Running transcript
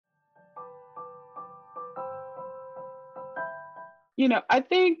I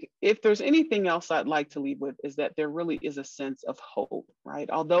think if there's anything else I'd like to leave with is that there really is a sense of hope, right?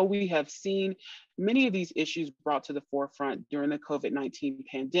 Although we have seen many of these issues brought to the forefront during the COVID-19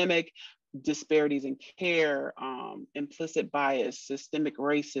 pandemic, disparities in care, implicit bias, systemic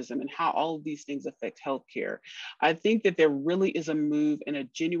racism, and how all of these things affect healthcare. I think that there really is a move and a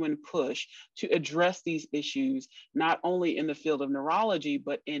genuine push to address these issues, not only in the field of neurology,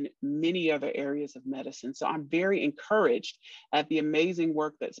 but in many other areas of medicine. So I'm very encouraged at the amazing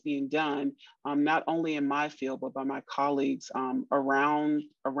work that's being done, not only in my field, but by my colleagues around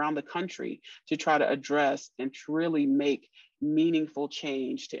the country to try to address and to really make meaningful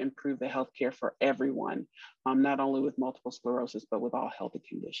change to improve the healthcare for everyone, not only with multiple sclerosis, but with all healthy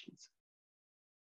conditions.